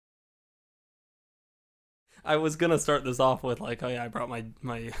I was gonna start this off with like, oh yeah, I brought my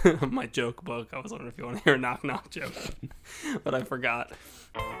my joke book. I was wondering if you want to hear a knock knock joke, but I forgot.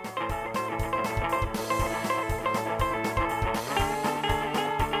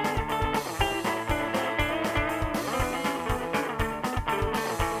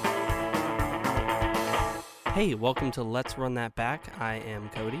 Hey, welcome to Let's Run That Back. I am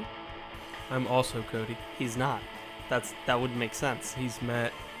Cody. I'm also Cody. He's not. That would make sense. He's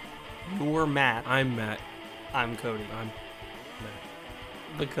Matt. You're Matt. I'm Matt. I'm Cody. I'm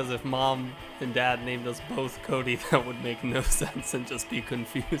Matt. Because if Mom and Dad named us both Cody, that would make no sense and just be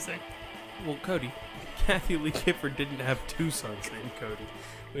confusing. Well, Cody, Kathy Lee Gifford didn't have two sons named Cody.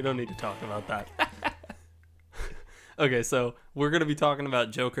 We don't need to talk about that. Okay, so we're going to be talking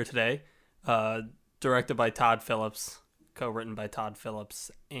about Joker today. Directed by Todd Phillips, co-written by Todd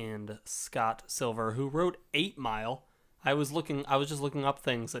Phillips and Scott Silver, who wrote 8 Mile. I was just looking up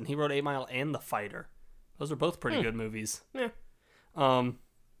things, and he wrote 8 Mile and The Fighter. Those are both pretty good movies. Yeah.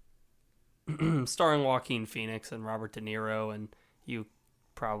 Starring Joaquin Phoenix and Robert De Niro, and you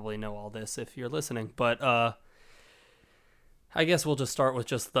probably know all this if you're listening. But I guess we'll just start with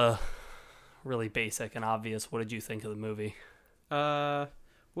just the really basic and obvious. What did you think of the movie?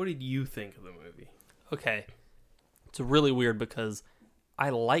 What did you think of the movie? Okay, it's really weird because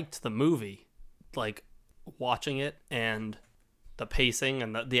I liked the movie, like watching it and the pacing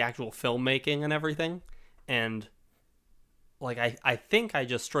and the actual filmmaking and everything, and like I think I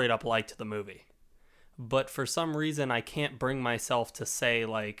just straight up liked the movie, but for some reason I can't bring myself to say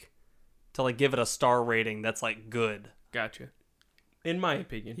to give it a star rating that's like good. Gotcha. In my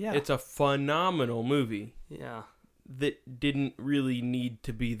opinion, Yeah. It's a phenomenal movie Yeah. that didn't really need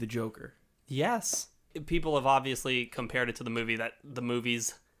to be the Joker. Yes. People have obviously compared it to the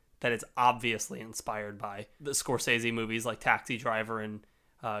movies that it's obviously inspired by. The Scorsese movies like Taxi Driver and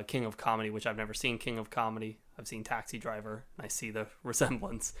King of Comedy, which I've never seen King of Comedy. I've seen Taxi Driver, and I see the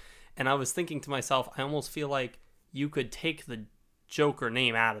resemblance. And I was thinking to myself, I almost feel like you could take the Joker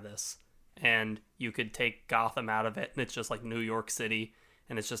name out of this, and you could take Gotham out of it, and it's just like New York City,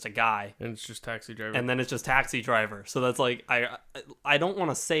 and it's just a guy. And it's just Taxi Driver. And then it's just Taxi Driver. So that's like, I don't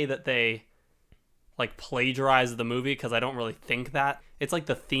want to say that they like plagiarize the movie, because I don't really think that. It's like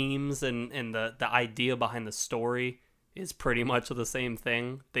the themes and the idea behind the story is pretty much the same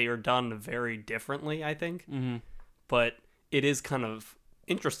thing. They are done very differently, I think. Mm-hmm. But it is kind of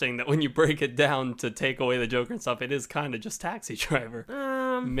interesting that when you break it down to take away the Joker and stuff, it is kind of just Taxi Driver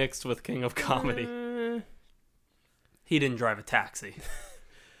mixed with King of Comedy. He didn't drive a taxi.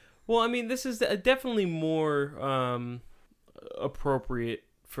 Well, I mean, this is definitely more appropriate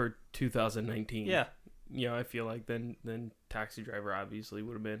for 2019. Yeah. I feel like than Taxi Driver obviously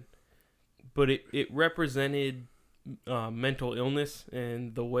would have been. But it represented mental illness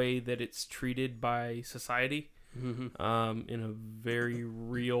and the way that it's treated by society in a very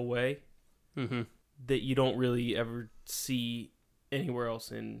real way that you don't really ever see anywhere else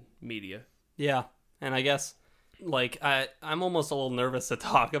in media. Yeah, and I guess I'm almost a little nervous to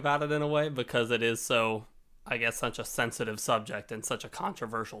talk about it in a way because it is so, I guess, such a sensitive subject and such a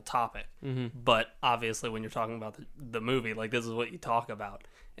controversial topic. But obviously when you're talking about the movie, like, this is what you talk about.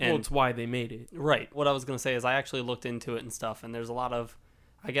 And, well, it's why they made it. Right. What I was going to say is I actually looked into it and stuff, and there's a lot of,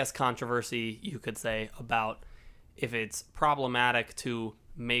 I guess, controversy, you could say, about if it's problematic to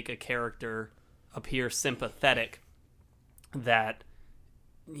make a character appear sympathetic that,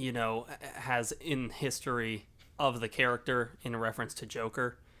 has in history of the character, in reference to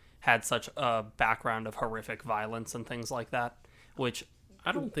Joker, had such a background of horrific violence and things like that, which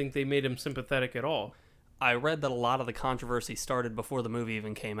I don't think they made him sympathetic at all. I read that a lot of the controversy started before the movie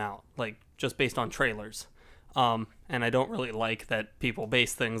even came out, like just based on trailers. And I don't really like that people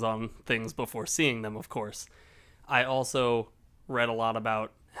base things on things before seeing them, of course. I also read a lot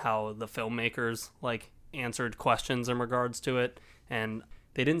about how the filmmakers answered questions in regards to it, and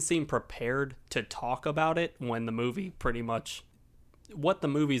they didn't seem prepared to talk about it when the movie pretty much, what the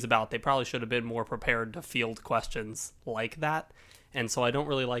movie's about, they probably should have been more prepared to field questions like that. And so I don't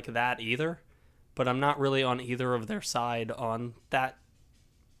really like that either, but I'm not really on either of their side on that,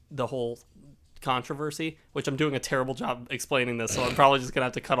 the whole controversy, which I'm doing a terrible job explaining this, so I'm probably just gonna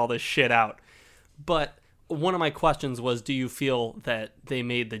have to cut all this shit out. But one of my questions was, do you feel that they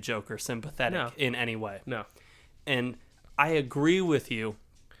made the Joker sympathetic in any way? No. And I agree with you,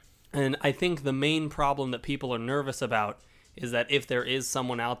 and I think the main problem that people are nervous about is that if there is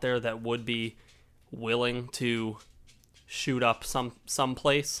someone out there that would be willing to shoot up some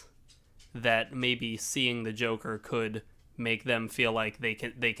place, that maybe seeing the Joker could make them feel like they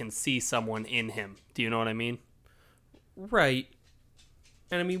can see someone in him. Do you know what I mean? Right.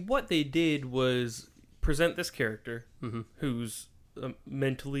 And I mean, what they did was present this character Mm-hmm. who's a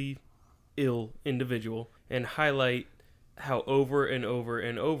mentally ill individual and highlight how over and over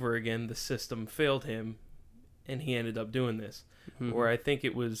and over again the system failed him and he ended up doing this. Mm-hmm. Or I think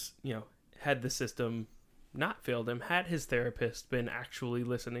it was, had the system not failed him, had his therapist been actually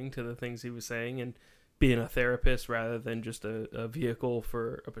listening to the things he was saying and being a therapist rather than just a vehicle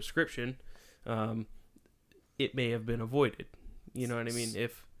for a prescription, it may have been avoided. You know what I mean?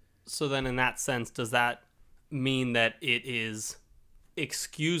 So then in that sense, does that mean that it is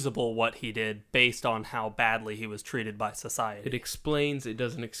excusable what he did based on how badly he was treated by society? It explains, it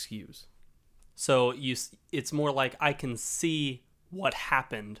doesn't excuse. So it's more like I can see what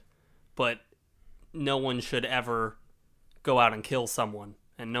happened, but no one should ever go out and kill someone,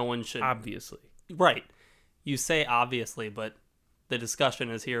 and no one should... Obviously. Right. You say obviously, but the discussion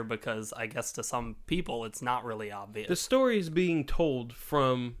is here because I guess to some people it's not really obvious. The story is being told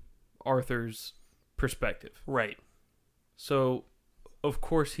from Arthur's perspective. Right. So, of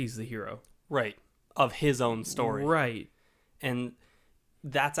course he's the hero. Right. Of his own story. Right. And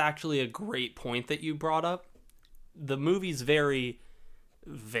that's actually a great point that you brought up. The movie's very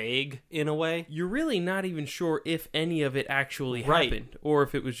vague in a way. You're really not even sure if any of it actually happened or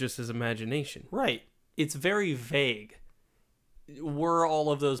if it was just his imagination. Right. It's very vague. Were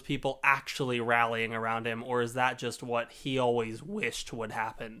all of those people actually rallying around him, or is that just what he always wished would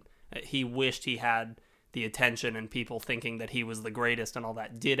happen? He wished he had the attention and people thinking that he was the greatest and all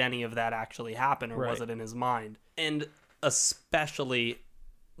that. Did any of that actually happen, or was it in his mind? And especially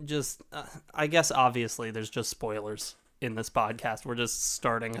just, I guess obviously there's just spoilers in this podcast. We're just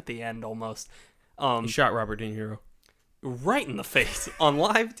starting at the end almost. He shot Robert De Niro right in the face on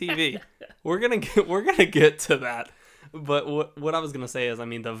live TV. We're gonna get to that. But what I was gonna say is, I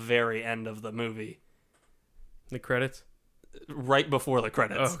mean, the very end of the movie, the credits, right before the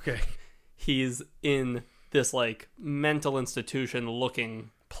credits. Oh, okay. He's in this like mental institution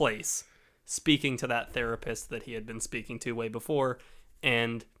looking place, speaking to that therapist that he had been speaking to way before,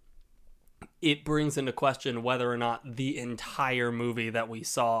 and it brings into question whether or not the entire movie that we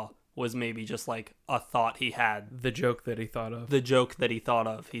saw was maybe just like a thought he had. The joke that he thought of. The joke that he thought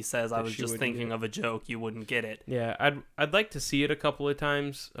of. He says, I was she just wouldn't thinking get. of a joke, you wouldn't get it. Yeah, I'd like to see it a couple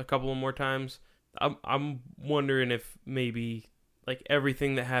of more times. I'm wondering if maybe like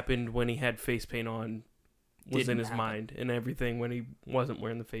everything that happened when he had face paint on was Didn't in his happen. mind, and everything when he wasn't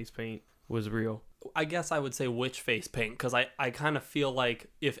wearing the face paint was real. I guess I would say which face paint, because I kind of feel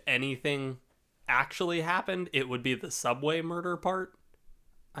like if anything actually happened, it would be the subway murder part.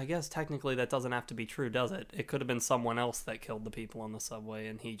 I guess technically that doesn't have to be true, does it? It could have been someone else that killed the people on the subway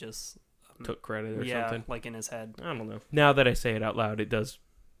and he just... Took credit or yeah, something. like in his head. I don't know. Now that I say it out loud,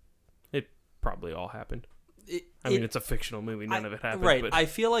 it probably all happened. I mean, it's a fictional movie. None of it happened. Right. But... I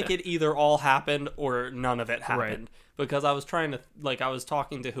feel like it either all happened or none of it happened. Because I was trying to... I was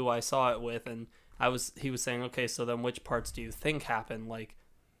talking to who I saw it with, and he was saying, okay, so then which parts do you think happened? Like,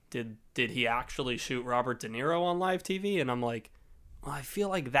 did he actually shoot Robert De Niro on live TV? And I'm like, well, I feel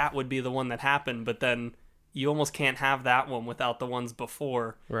like that would be the one that happened, but then you almost can't have that one without the ones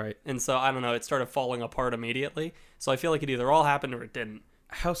before. Right. And so, I don't know, it started falling apart immediately. So I feel like it either all happened or it didn't.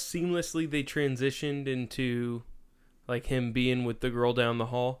 How seamlessly they transitioned into like him being with the girl down the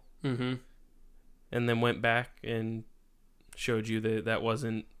hall, Mm-hmm. and then went back and showed you that that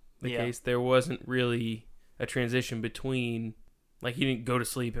wasn't the Yeah. case. There wasn't really a transition between, like, he didn't go to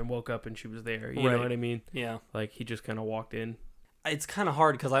sleep and woke up and she was there. You know Right. what I mean? Yeah. Like, he just kind of walked in. It's kind of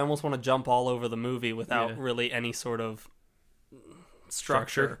hard because I almost want to jump all over the movie without Yeah. really any sort of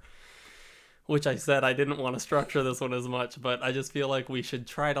structure. Which I said I didn't want to structure this one as much, but I just feel like we should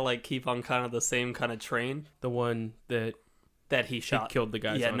try to like keep on kind of the same kind of train The one that that he he shot. killed the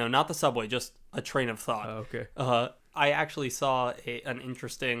guys Yeah, on. no, not the subway, just a train of thought. Oh, okay. I actually saw an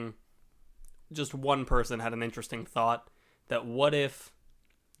interesting, just one person had an interesting thought that what if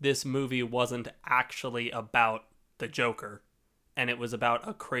this movie wasn't actually about the Joker and it was about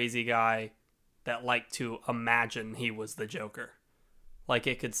a crazy guy that liked to imagine he was the Joker? Like,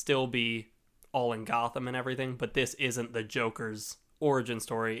 it could still be all in Gotham and everything, but this isn't the Joker's origin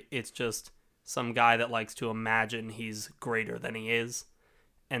story. It's just some guy that likes to imagine he's greater than he is.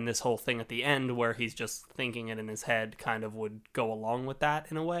 And this whole thing at the end where he's just thinking it in his head kind of would go along with that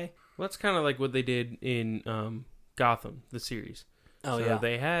in a way. Well, that's kind of like what they did in Gotham, the series. Oh, So yeah.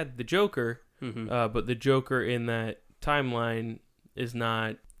 they had the Joker, Mhm. but the Joker in that timeline is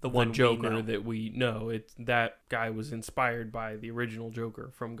not The one we Joker know. that we know. It's that guy was inspired by the original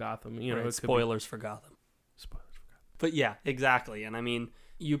Joker from Gotham. You know, Right, it could be- spoilers for Gotham. Spoilers for Gotham. But yeah, exactly. And I mean,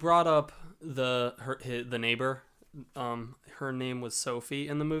 you brought up the neighbor her name was Sophie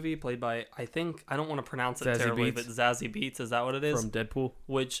in the movie, played by, I don't want to pronounce it Zazie terribly, Beetz. but Zazie Beetz, is that what it is? From Deadpool.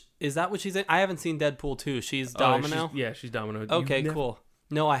 Is that what she's in? I haven't seen Deadpool 2. She's Domino? She's Domino. Okay, cool.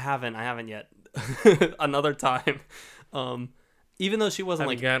 No, I haven't yet. Another time. Even though she wasn't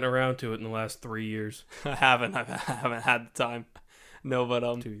haven't gotten around to it in the last 3 years. I haven't had the time. No, but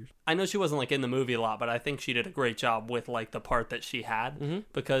 2 years. I know she wasn't like in the movie a lot, but I think she did a great job with like the part that she had,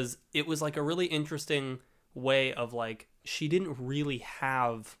 because it was like a really interesting way of like, she didn't really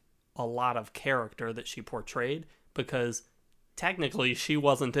have a lot of character that she portrayed, because technically she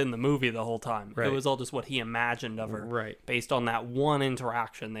wasn't in the movie the whole time. Right. It was all just what he imagined of her, Right. based on that one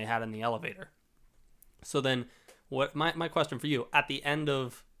interaction they had in the elevator. So then, what my question for you, at the end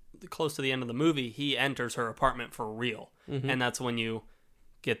of, close to the end of the movie, he enters her apartment for real, and that's when you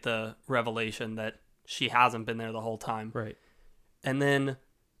get the revelation that she hasn't been there the whole time. Right. And then,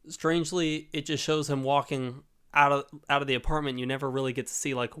 strangely, it just shows him walking out of the apartment. You never really get to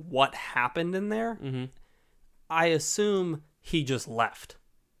see like what happened in there. I assume he just left.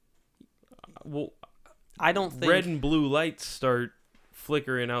 Well, I don't think red and blue lights start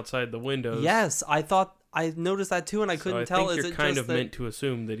flickering outside the windows. Yes, I noticed that too, and I couldn't tell. I think Is you're it kind just of that meant to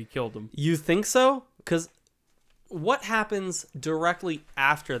assume that he killed him. you think so? Because what happens directly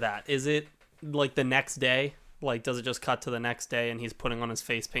after that? Is it like the next day? Like, does it just cut to the next day and he's putting on his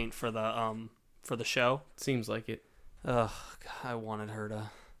face paint for the show? Seems like it. Ugh, God, I wanted her to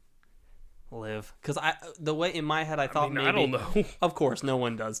live, because the way in my head I thought maybe, I don't know. Of course, no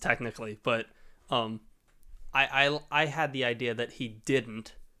one does technically, but I had the idea that he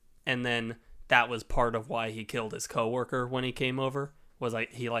didn't, and then that was part of why he killed his coworker when he came over. Was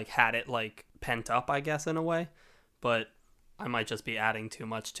like he like had it like pent up, I guess, in a way, but I might just be adding too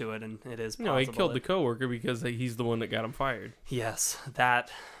much to it, and it is possible. No, he killed the coworker because he's the one that got him fired. Yes,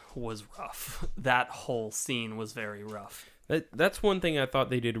 that was rough. That whole scene was very rough. That's one thing I thought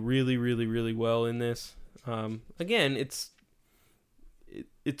they did really, really, really well in this. Again, it's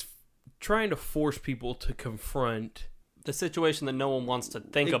trying to force people to confront The situation that no one wants to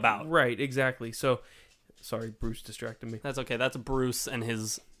think about. Right, exactly. So, sorry, Bruce distracted me. That's okay. That's Bruce and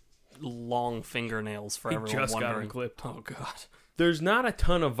his long fingernails for He everyone just got wondering. him clipped. Oh, God. There's not a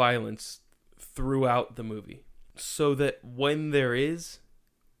ton of violence throughout the movie, so that when there is,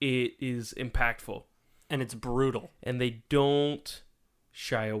 it is impactful. And it's brutal. And they don't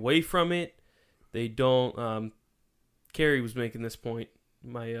shy away from it. They don't... Carrie was making this point.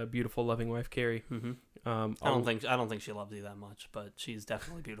 My beautiful, loving wife, Carrie. Mm-hmm. I don't think she loves you that much, but she's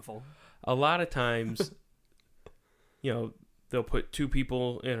definitely beautiful. A lot of times, they'll put two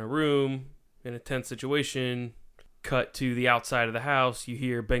people in a room in a tense situation, cut to the outside of the house, you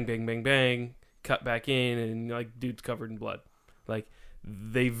hear bang, bang, bang, bang, cut back in, and like dude's covered in blood. Like,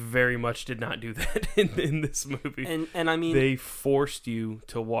 they very much did not do that in this movie. And I mean, they forced you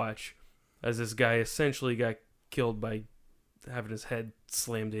to watch as this guy essentially got killed by having his head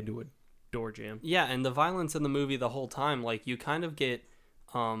slammed into a door jam. Yeah, and the violence in the movie the whole time, like, you kind of get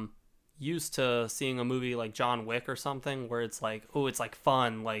used to seeing a movie like John Wick or something where it's like, oh, it's like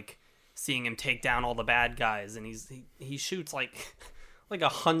fun, like seeing him take down all the bad guys, and he shoots like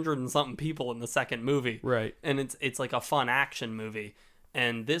 100 and something people in the second movie, right? And it's like a fun action movie.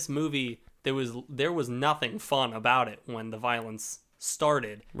 And this movie, there was nothing fun about it when the violence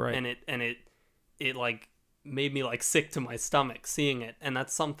started, right? And it like made me like sick to my stomach seeing it. And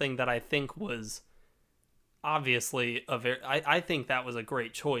that's something that I think was obviously I think that was a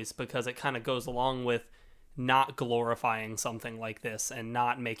great choice, because it kind of goes along with not glorifying something like this and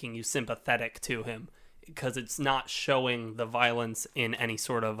not making you sympathetic to him, because it's not showing the violence in any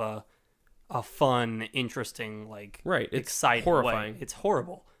sort of a fun, interesting, like, right, it's exciting horrifying way. It's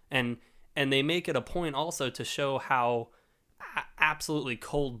horrible. And they make it a point also to show how absolutely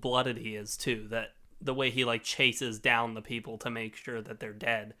cold-blooded he is too, that the way he like chases down the people to make sure that they're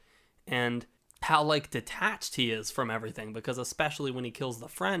dead, and how like detached he is from everything, because especially when he kills the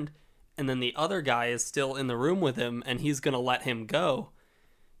friend and then the other guy is still in the room with him and he's gonna let him go.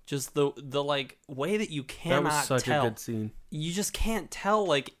 Just the like way that you cannot tell. That was such a good scene. You just can't tell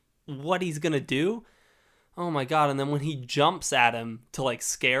like what he's gonna do. Oh my God. And then when he jumps at him to like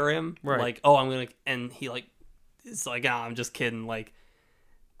scare him, right, like, oh, I'm gonna, and he like, it's like, ah, I'm just kidding. Like,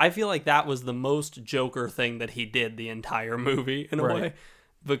 I feel like that was the most Joker thing that he did the entire movie in a way,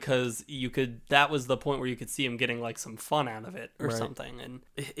 because that was the point where you could see him getting like some fun out of it or something. And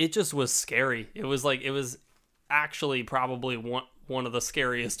it just was scary. It was actually probably one of the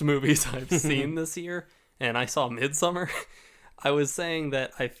scariest movies I've seen this year. And I saw Midsommar. I was saying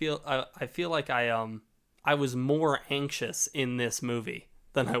that I feel like I was more anxious in this movie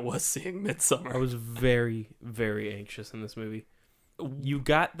than I was seeing Midsommar. I was very, very anxious in this movie. You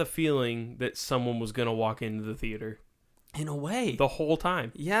got the feeling that someone was going to walk into the theater. In a way. The whole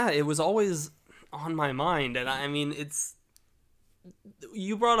time. Yeah, it was always on my mind. And I mean, it's...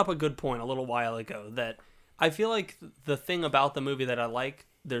 You brought up a good point a little while ago that I feel like the thing about the movie that I like,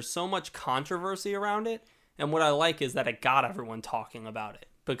 there's so much controversy around it. And what I like is that it got everyone talking about it.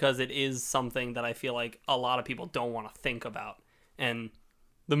 Because it is something that I feel like a lot of people don't want to think about. And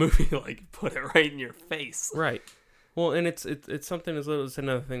the movie, like, put it right in your face. Right. Well, and it's something as little as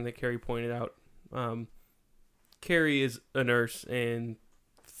another thing that Carrie pointed out. Carrie is a nurse, and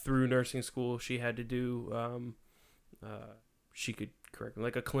through nursing school, she had to do, she could correct me,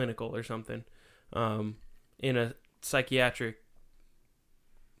 like a clinical or something, in a psychiatric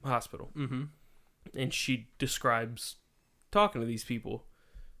hospital. Mm-hmm. And she describes talking to these people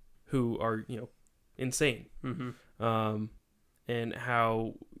who are, insane. Mm-hmm. And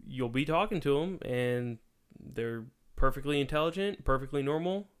how you'll be talking to them, and they're perfectly intelligent, perfectly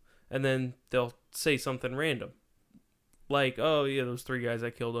normal, and then they'll say something random. Like, oh, yeah, those 3 guys I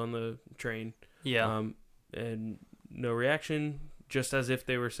killed on the train. Yeah. And no reaction, just as if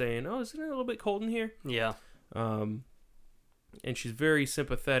they were saying, oh, isn't it a little bit cold in here? Yeah. And she's very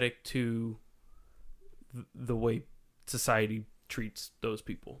sympathetic to the way society treats those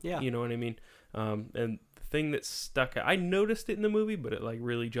people. Yeah. You know what I mean? And the thing that stuck out, I noticed it in the movie, but it like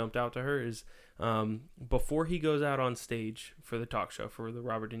really jumped out to her is before he goes out on stage for the talk show, for the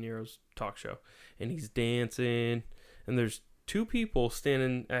Robert De Niro's talk show, and he's dancing, and there's 2 people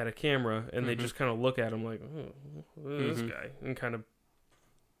standing at a camera, and they just kind of look at him like, oh, this guy, and kind of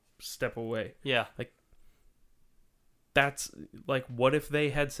step away. Yeah. Like, that's like, what if they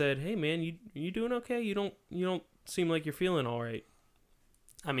had said, hey man, you doing okay? You don't seem like you're feeling all right.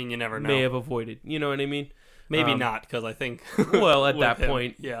 I mean, you never know. May have avoided. You know what I mean? Maybe not, because I think... well, at that him,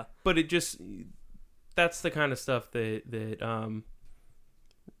 point. Yeah. But it just... That's the kind of stuff that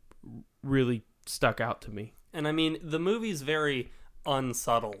really stuck out to me. And I mean, the movie's very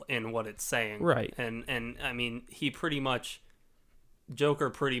unsubtle in what it's saying. Right. And I mean, Joker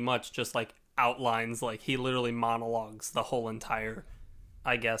pretty much just like outlines, like he literally monologues the whole entire,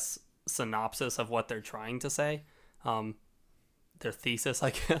 I guess, synopsis of what they're trying to say. Their thesis,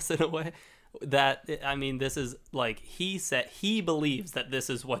 I guess, in a way. That, I mean, this is like, he believes that this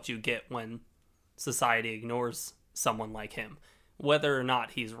is what you get when society ignores someone like him. Whether or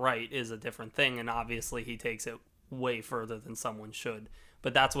not he's right is a different thing, and obviously he takes it way further than someone should.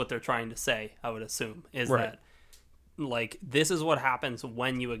 But that's what they're trying to say, I would assume, is right. that, like, this is what happens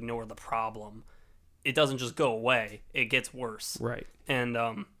when you ignore the problem. It doesn't just go away, it gets worse. Right.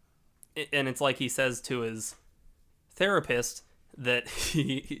 And it's like he says to his therapist that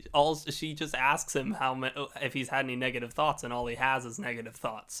she just asks him if he's had any negative thoughts, and all he has is negative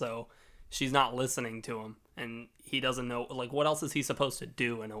thoughts. So she's not listening to him, and he doesn't know, like, what else is he supposed to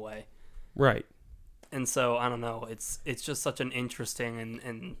do in a way? Right. And so I don't know, it's just such an interesting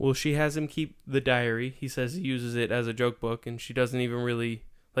and well, she has him keep the diary. He says he uses it as a joke book, and she doesn't even really,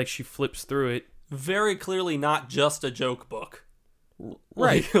 like, she flips through it. Very clearly not just a joke book.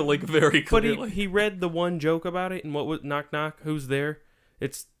 Right. Like very clearly. But he read the one joke about it, and what was, knock knock, who's there?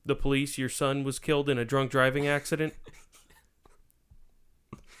 It's the police. Your son was killed in a drunk driving accident.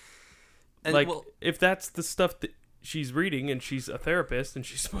 And, like, well, if that's the stuff that she's reading, and she's a therapist, and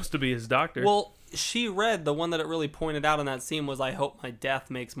she's supposed to be his doctor. Well, she read, the one that it really pointed out in that scene was, I hope my death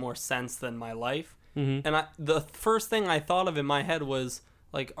makes more sense than my life. Mm-hmm. And the first thing I thought of in my head was,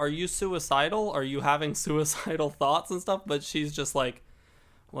 like, are you suicidal? Are you having suicidal thoughts and stuff? But she's just like,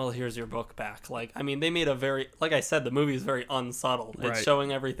 well, here's your book back. Like, I mean, they made a very, like I said, the movie is very unsubtle. Right. It's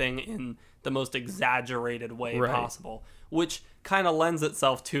showing everything in the most exaggerated way right. possible, which kind of lends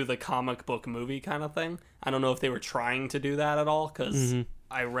itself to the comic book movie kind of thing. I don't know if they were trying to do that at all, because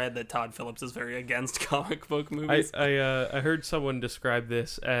I read that Todd Phillips is very against comic book movies. I heard someone describe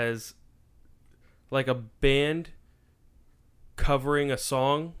this as like a band covering a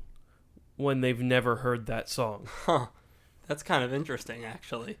song when they've never heard that song. Huh. That's kind of interesting,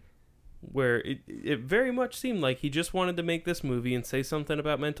 actually. Where it very much seemed like he just wanted to make this movie and say something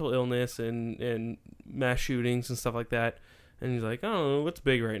about mental illness and mass shootings and stuff like that. And he's like, I don't know, what's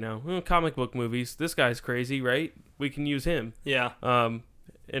big right now? Well, comic book movies. This guy's crazy, right? We can use him. Yeah. And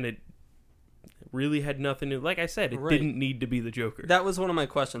it really had nothing to... Like I said, it didn't need to be the Joker. That was one of my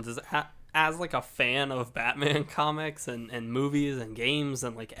questions. Is as like a fan of Batman comics and movies and games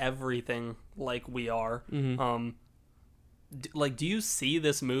and like everything like we are, like, do you see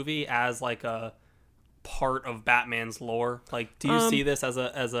this movie as like a part of Batman's lore? Like, do you see this as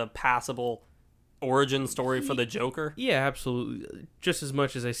a passable origin story for the Joker. Yeah, absolutely. Just as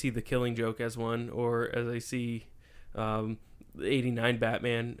much as I see the Killing Joke as one, or as I see the 89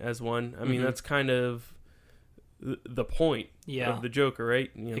 Batman as one. I mean, that's kind of the point of the Joker, right?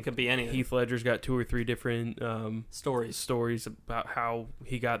 You know, it could be anything. Heath Ledger's got 2 or 3 different stories about how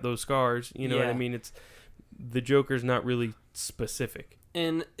he got those scars. You know what I mean? It's the Joker's not really specific.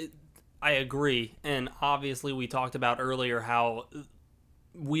 And I agree. And obviously, we talked about earlier how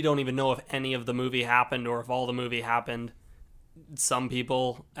we don't even know if any of the movie happened or if all the movie happened. Some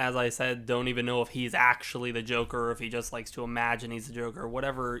people, as I said, don't even know if he's actually the Joker or if he just likes to imagine he's the Joker.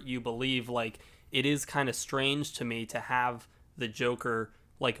 Whatever you believe, like, it is kind of strange to me to have the Joker,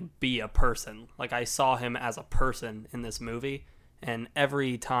 like, be a person. Like, I saw him as a person in this movie, and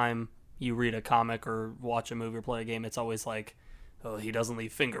every time you read a comic or watch a movie or play a game, it's always like, oh, he doesn't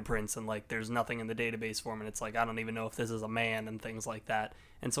leave fingerprints, and, like, there's nothing in the database for him, and it's like, I don't even know if this is a man, and things like that.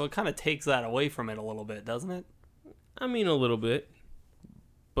 And so it kind of takes that away from it a little bit, doesn't it? I mean, a little bit.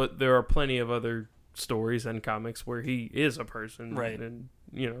 But there are plenty of other stories and comics where he is a person. Right. And,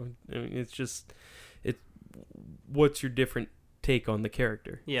 you know, I mean, it's just, what's your different take on the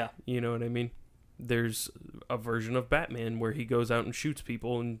character? Yeah. You know what I mean? There's a version of Batman where he goes out and shoots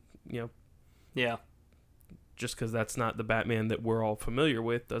people and, you know. Yeah. Just because that's not the Batman that we're all familiar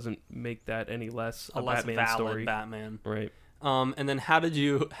with doesn't make that any less a less Batman valid story. Batman. Right. And then how did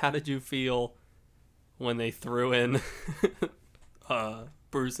you feel when they threw in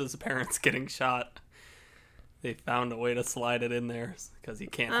Bruce's parents getting shot? They found a way to slide it in there because you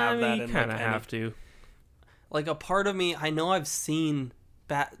can't have that. You kind of have to. Like, a part of me, I know I've seen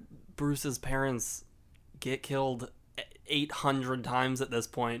Bruce's parents get killed 800 times at this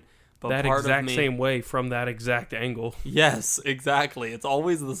point. But that part exact of me, same way from that exact angle. Yes, exactly. It's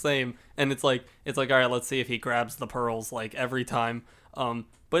always the same, and it's like all right, let's see if he grabs the pearls like every time.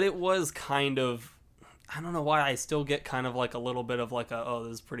 But it was kind of, I don't know why I still get kind of like a little bit of like oh,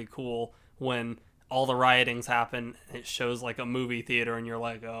 this is pretty cool when all the riotings happen. It shows like a movie theater, and you're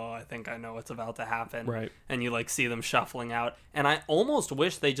like, oh, I think I know what's about to happen. Right. And you like see them shuffling out, and I almost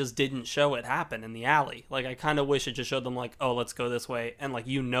wish they just didn't show it happen in the alley. Like, I kind of wish it just showed them like, oh, let's go this way, and like,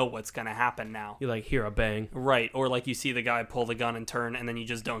 you know what's gonna happen now. You like hear a bang. Right. Or like you see the guy pull the gun and turn, and then you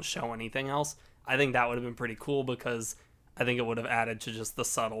just don't show anything else. I think that would have been pretty cool because I think it would have added to just the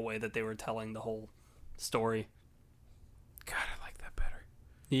subtle way that they were telling the whole story. God, I like that better.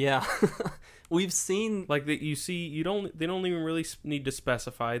 Yeah. We've seen like that. You see, they don't even really need to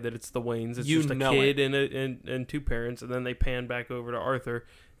specify that it's the Waynes. It's you just a kid and 2 parents, and then they pan back over to Arthur,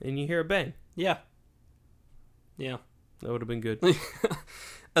 and you hear a bang. Yeah. Yeah. That would have been good.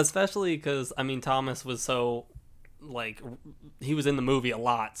 Especially because, I mean, Thomas was so, like, he was in the movie a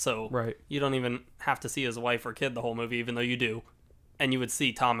lot, so right. You don't even have to see his wife or kid the whole movie, even though you do. And you would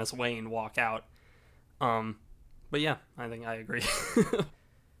see Thomas Wayne walk out. But yeah, I think I agree.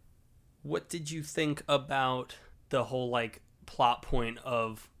 What did you think about the whole, like, plot point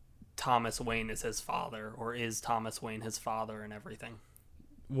of Thomas Wayne is his father, or is Thomas Wayne his father and everything?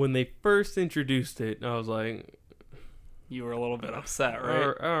 When they first introduced it, I was like... You were a little bit upset,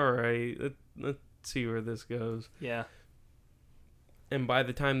 right? All right, let's see where this goes. Yeah. And by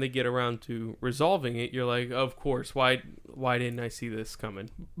the time they get around to resolving it, you're like, of course, why didn't I see this coming?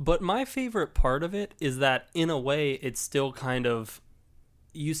 But my favorite part of it is that, in a way, it's still kind of...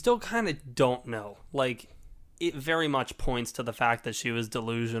 You still kind of don't know. Like, it very much points to the fact that she was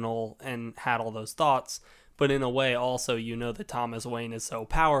delusional and had all those thoughts. But in a way, also, you know that Thomas Wayne is so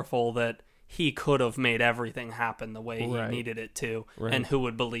powerful that he could have made everything happen the way he needed it to. Right. And who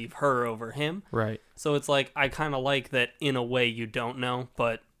would believe her over him? Right. So it's like, I kind of like that in a way you don't know,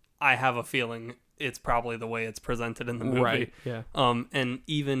 but I have a feeling it's probably the way it's presented in the movie. Right, yeah. And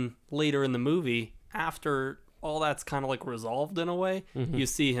even later in the movie, after all that's kind of like resolved in a way, you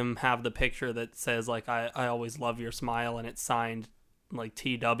see him have the picture that says like, I always love your smile, and it's signed like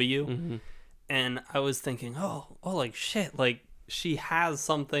TW. And I was thinking, oh, like shit, like she has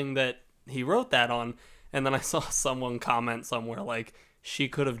something that he wrote that on. And then I saw someone comment somewhere like, she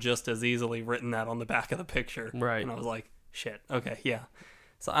could have just as easily written that on the back of the picture. Right. And I was like, shit, okay, yeah.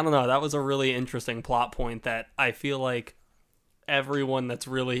 So I don't know, that was a really interesting plot point that I feel like everyone that's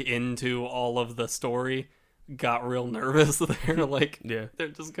really into all of the story got real nervous there. Like, yeah, they're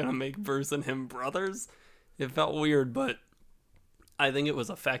just gonna make Bruce and him brothers. It felt weird, but I think it was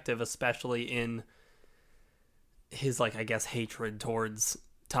effective, especially in his, like, I guess, hatred towards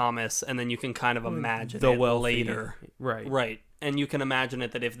Thomas. And then you can kind of imagine the it wealthy, later. Right. And you can imagine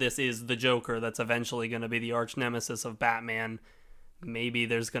it that if this is the Joker that's eventually going to be the arch nemesis of Batman, maybe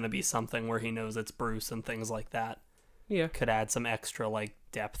there's going to be something where he knows it's Bruce and things like that. Yeah. Could add some extra, like,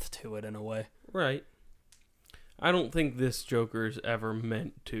 depth to it in a way. Right. I don't think this Joker's ever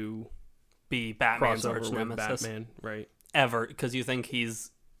meant to Be Batman's crossover arch with nemesis. Batman. Right. Ever, because you think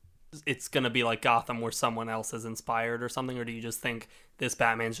it's going to be like Gotham where someone else is inspired or something, or do you just think this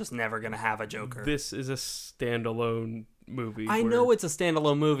Batman's just never going to have a Joker? This is a standalone movie. I know it's a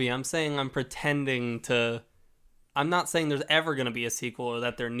standalone movie. I'm saying I'm not saying there's ever going to be a sequel or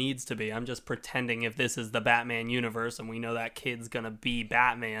that there needs to be. I'm just pretending if this is the Batman universe and we know that kid's going to be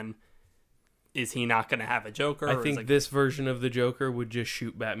Batman, is he not going to have a Joker? I think this version of the Joker would just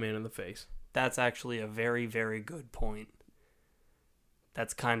shoot Batman in the face. That's actually a very, very good point.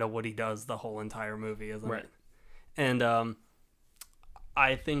 That's kind of what he does the whole entire movie, isn't it? And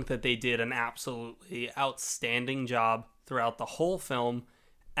I think that they did an absolutely outstanding job throughout the whole film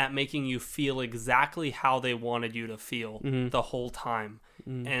at making you feel exactly how they wanted you to feel the whole time.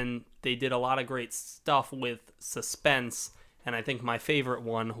 And they did a lot of great stuff with suspense. And I think my favorite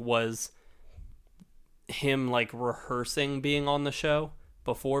one was him like rehearsing being on the show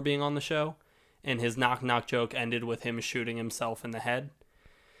before being on the show. And his knock knock joke ended with him shooting himself in the head.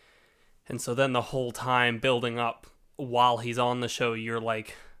 And so then the whole time building up while he's on the show, you're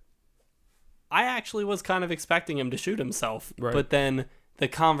like, I actually was kind of expecting him to shoot himself. Right. But then the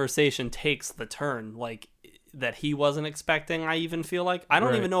conversation takes the turn like that he wasn't expecting. I even feel like I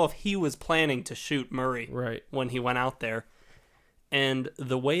don't even know if he was planning to shoot Murray when he went out there. And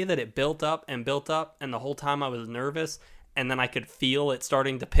the way that it built up and the whole time I was nervous, and then I could feel it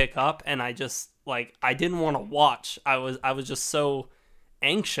starting to pick up, and I just like I didn't want to watch. I was just so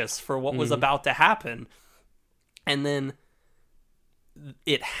anxious for what was about to happen. And then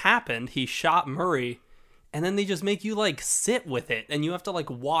it happened. He shot Murray, and then they just make you like sit with it, and you have to like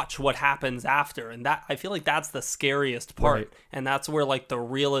watch what happens after. And that I feel like that's the scariest part, and that's where like the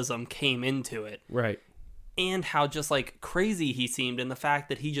realism came into it. Right. And how just like crazy he seemed, and the fact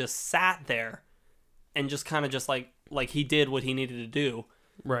that he just sat there and just kind of just like he did what he needed to do.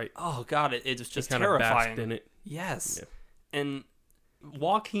 Right. Oh god, it was just kind terrifying. of basked in it. Yes. Yeah. And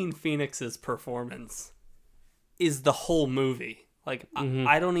Joaquin Phoenix's performance is the whole movie. Like,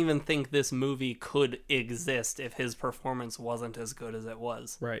 I don't even think this movie could exist if his performance wasn't as good as it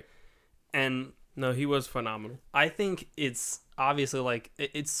was. Right. And no, he was phenomenal. I think it's obviously like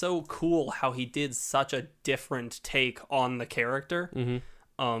it's so cool how he did such a different take on the character.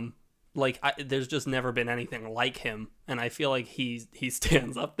 There's just never been anything like him, and I feel like he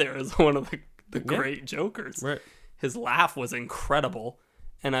stands up there as one of the great Jokers. Right. His laugh was incredible,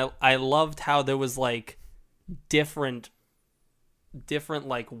 and I loved how there was like different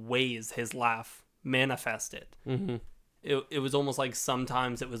like ways his laugh manifested. It was almost like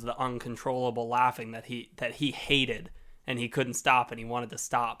sometimes it was the uncontrollable laughing that he hated and he couldn't stop and he wanted to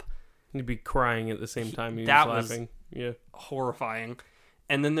stop. He'd be crying at the same time he was laughing. Yeah, horrifying.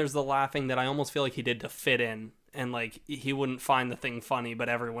 And then there's the laughing that I almost feel like he did to fit in, and like he wouldn't find the thing funny, but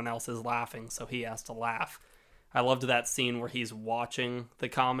everyone else is laughing, so he has to laugh. I loved that scene where he's watching the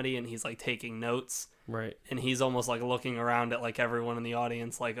comedy and he's like taking notes. Right. And he's almost like looking around at like everyone in the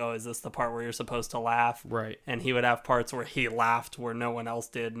audience like, oh, is this the part where you're supposed to laugh? Right. And he would have parts where he laughed where no one else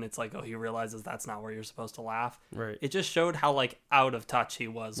did, and it's like, oh, he realizes that's not where you're supposed to laugh. Right. It just showed how like out of touch he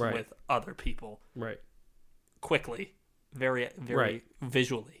was with other people. Right. Quickly. Very, very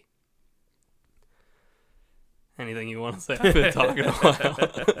visually. Anything you want to say? I've been talking a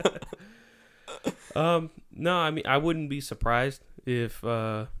while. No, I mean, I wouldn't be surprised if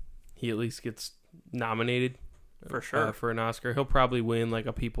he at least gets nominated for sure for an Oscar. He'll probably win like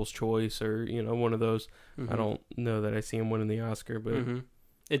a People's Choice or one of those. I don't know that I see him winning the Oscar, but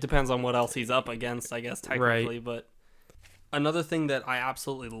it depends on what else he's up against, I guess, technically. But another thing that I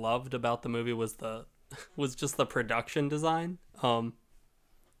absolutely loved about the movie was just the production design.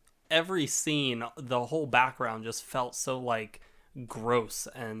 Every scene, the whole background just felt so like gross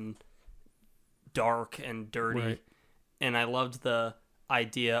and dark and dirty. And I loved the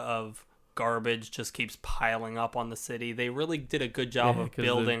idea of garbage just keeps piling up on the city. They really did a good job of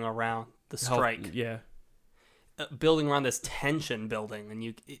building around the strike. Building around this tension building,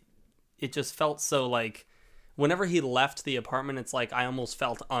 and it just felt so like whenever he left the apartment, it's like I almost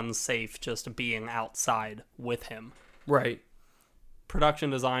felt unsafe just being outside with him. Right. Production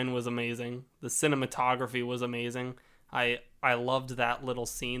design was amazing. The cinematography was amazing. I loved that little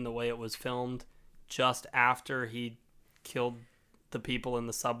scene, the way it was filmed just after he killed the people in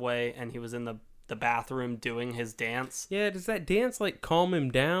the subway and he was in the bathroom doing his dance. Yeah, does that dance like calm him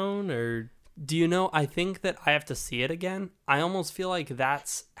down, or do you know, I think that I have to see it again. I almost feel like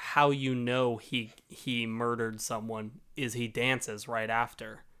that's how you know he murdered someone, is he dances right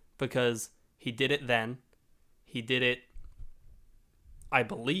after, because he did it then. He did it I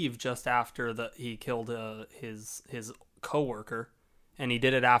believe, just after he killed his coworker, and he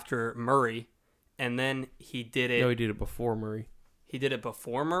did it after Murray, and then he did it. No, he did it before Murray. He did it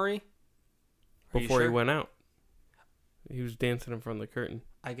before Murray. Before he went out, he was dancing in front of the curtain.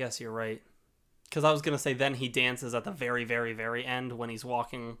 I guess you're right. Because I was going to say then he dances at the very, very, very end when he's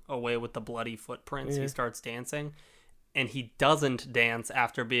walking away with the bloody footprints. Yeah. He starts dancing. And he doesn't dance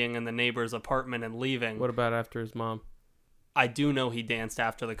after being in the neighbor's apartment and leaving. What about after his mom? I do know he danced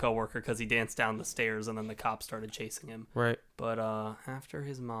after the coworker because he danced down the stairs and then the cops started chasing him. Right. But after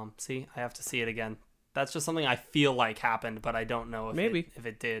his mom. See, I have to see it again. That's just something I feel like happened, but I don't know if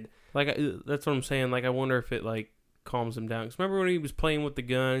it did. Like, that's what I'm saying. Like, I wonder if it, like, calms him down. Because remember when he was playing with the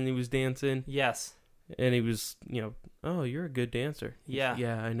gun and he was dancing? Yes. And he was, oh, you're a good dancer. Yeah.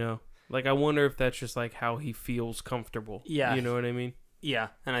 Yeah, I know. Like, I wonder if that's just, like, how he feels comfortable. Yeah. You know what I mean? Yeah,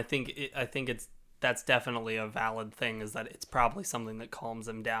 and I think that's definitely a valid thing, is that it's probably something that calms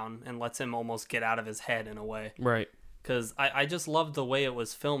him down and lets him almost get out of his head in a way. Right. Because I just loved the way it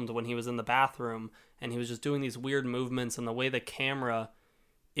was filmed when he was in the bathroom and he was just doing these weird movements, and the way the camera,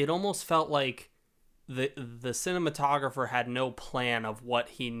 it almost felt like the cinematographer had no plan of what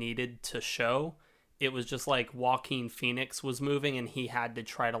he needed to show. It was just like Joaquin Phoenix was moving and he had to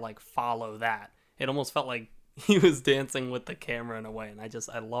try to like follow that. It almost felt like he was dancing with the camera in a way, and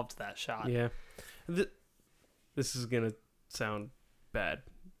I loved that shot. Yeah. This is going to sound bad.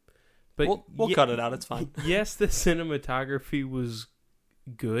 But we'll cut it out. It's fine. Yes, the cinematography was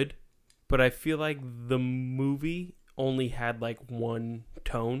good, but I feel like the movie only had like one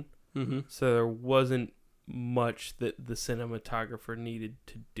tone. Mm-hmm. So there wasn't much that the cinematographer needed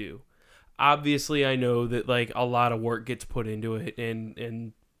to do. Obviously, I know that like a lot of work gets put into it,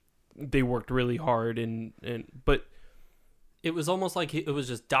 and they worked really hard, but it was almost like it was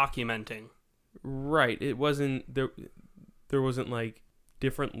just documenting. Right. It wasn't there. There wasn't like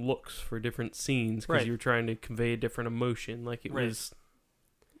different looks for different scenes because you were trying to convey a different emotion. Like it was,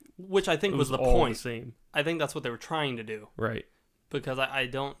 which I think was the all point. The same. I think that's what they were trying to do. Right. Because I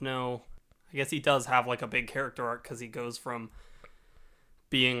don't know. I guess he does have like a big character arc because he goes from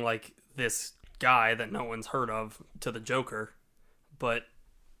being like this guy that no one's heard of to the Joker, but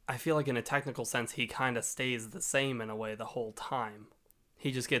I feel like in a technical sense he kind of stays the same in a way the whole time.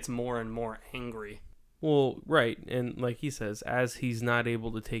 He just gets more and more angry. Well, right, and like he says, as he's not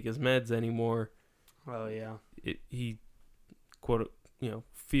able to take his meds anymore, oh yeah, he quote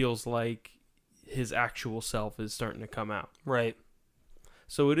feels like his actual self is starting to come out. Right.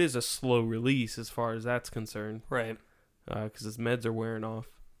 So it is a slow release as far as that's concerned. Right. Because his meds are wearing off.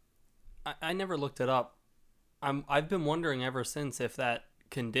 I never looked it up. I've been wondering ever since if that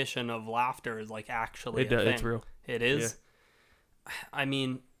condition of laughter is like actually a thing. It's real. It is? Yeah. I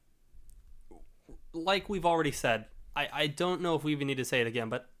mean, like we've already said, I don't know if we even need to say it again,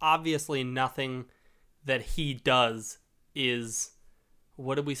 but obviously nothing that he does is,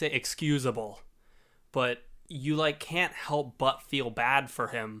 what did we say, excusable. But you like can't help but feel bad for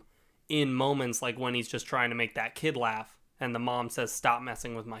him in moments like when he's just trying to make that kid laugh and the mom says, "Stop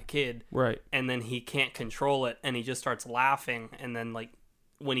messing with my kid." Right. And then he can't control it and he just starts laughing. And then like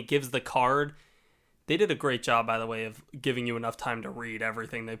when he gives the card, they did a great job, by the way, of giving you enough time to read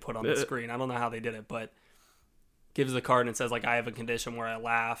everything they put on the screen. I don't know how they did it, but gives the card and it says like, "I have a condition where I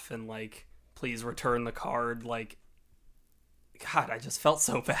laugh," and like, "Please return the card." Like, God, I just felt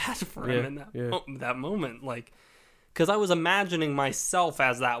so bad for him in that moment. Like, because I was imagining myself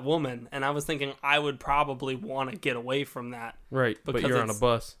as that woman, and I was thinking I would probably want to get away from that. Right, but you're on a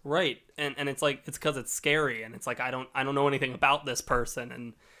bus. Right, and it's like, it's because it's scary, and it's like I don't know anything about this person,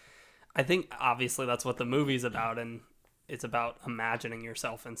 and I think obviously that's what the movie's about, and it's about imagining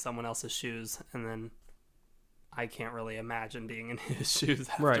yourself in someone else's shoes, and then I can't really imagine being in his shoes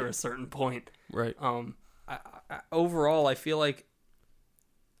after a certain point. Right. Overall, I feel like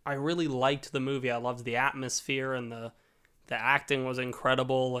I really liked the movie. I loved the atmosphere, and the acting was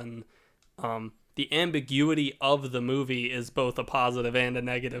incredible, and the ambiguity of the movie is both a positive and a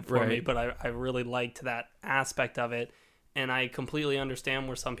negative for me, but I really liked that aspect of it, and I completely understand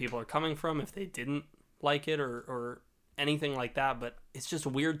where some people are coming from if they didn't like it or anything like that, but it's just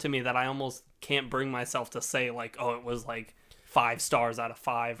weird to me that I almost can't bring myself to say like, oh, it was like 5 stars out of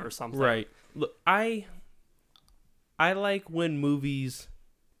 5 or something. Right. Look, I like when movies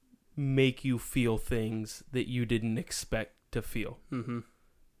make you feel things that you didn't expect to feel. Mm-hmm.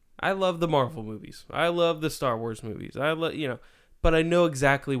 I love the Marvel movies. I love the Star Wars movies. I love, but I know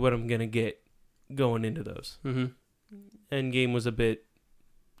exactly what I'm gonna get going into those. Mm-hmm. Endgame was a bit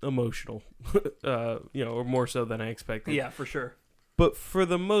emotional, or more so than I expected. Yeah, for sure. But for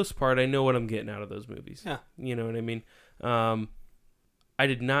the most part, I know what I'm getting out of those movies. Yeah. You know what I mean? I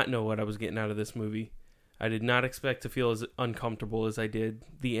did not know what I was getting out of this movie. I did not expect to feel as uncomfortable as I did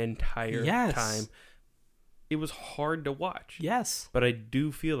the entire time. It was hard to watch. Yes. But I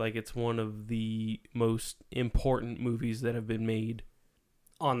do feel like it's one of the most important movies that have been made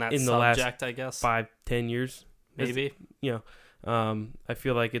on that in subject, the last I guess. 5-10 years. Maybe. I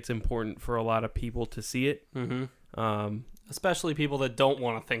feel like it's important for a lot of people to see it. Especially people that don't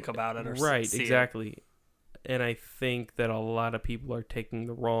want to think about it or right, see exactly. it. And I think that a lot of people are taking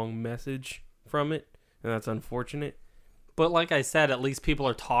the wrong message from it, and that's unfortunate. But like I said, at least people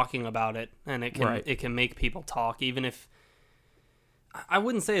are talking about it, and it can Right. it can make people talk, even if I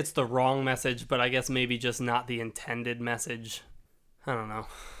wouldn't say it's the wrong message, but I guess maybe just not the intended message. I don't know.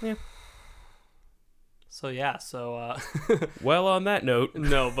 Yeah. So yeah, Well, on that note,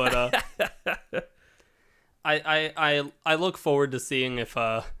 no, but I look forward to seeing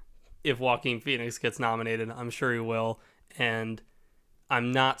if Joaquin Phoenix gets nominated. I'm sure he will, and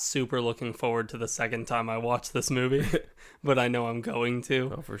I'm not super looking forward to the second time I watch this movie, but I know I'm going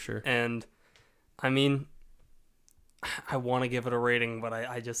to. oh, for sure. And I mean, I want to give it a rating, but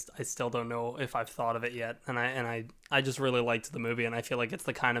I still don't know if I've thought of it yet. And I just really liked the movie, and I feel like it's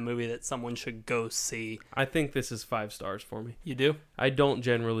the kind of movie that someone should go see. I think this is 5 stars for me. You do? I don't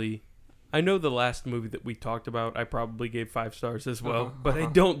generally... I know the last movie that we talked about, I probably gave 5 stars as well, but I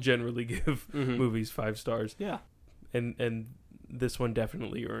don't generally give movies 5 stars. Yeah. And this one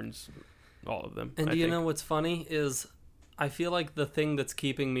definitely earns all of them. And do you know what's funny is I feel like the thing that's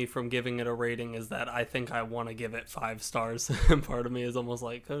keeping me from giving it a rating is that I think I want to give it 5 stars. And part of me is almost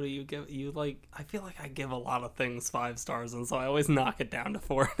like, Cody, I feel like I give a lot of things 5 stars, and so I always knock it down to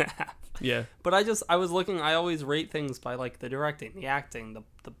 4.5. Yeah. But I was looking, I always rate things by like the directing, the acting, the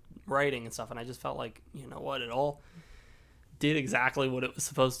writing and stuff, and I just felt like, you know what, it all did exactly what it was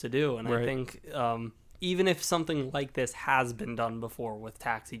supposed to do. And right. I think even if something like this has been done before with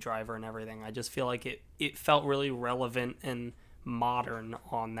Taxi Driver and everything, I just feel like it felt really relevant and modern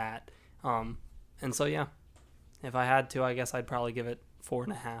on that. And so yeah, if I had to, I guess I'd probably give it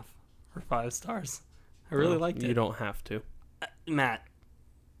 4.5 or 5 stars. I really liked it. You don't have to. Matt,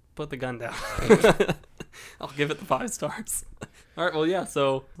 put the gun down. I'll give it the 5 stars. All right, well, yeah,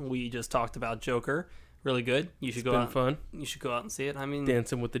 so we just talked about Joker. Really good. You should go out. Fun. You should go out and see it. I mean,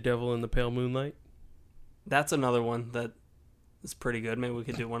 Dancing with the Devil in the Pale Moonlight. That's another one that is pretty good. Maybe we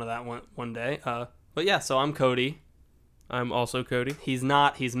could do one of that one day. But yeah, so I'm Cody. I'm also Cody. He's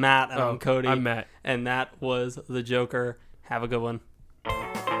not. He's Matt, and I'm Cody. I'm Matt. And that was The Joker. Have a good one.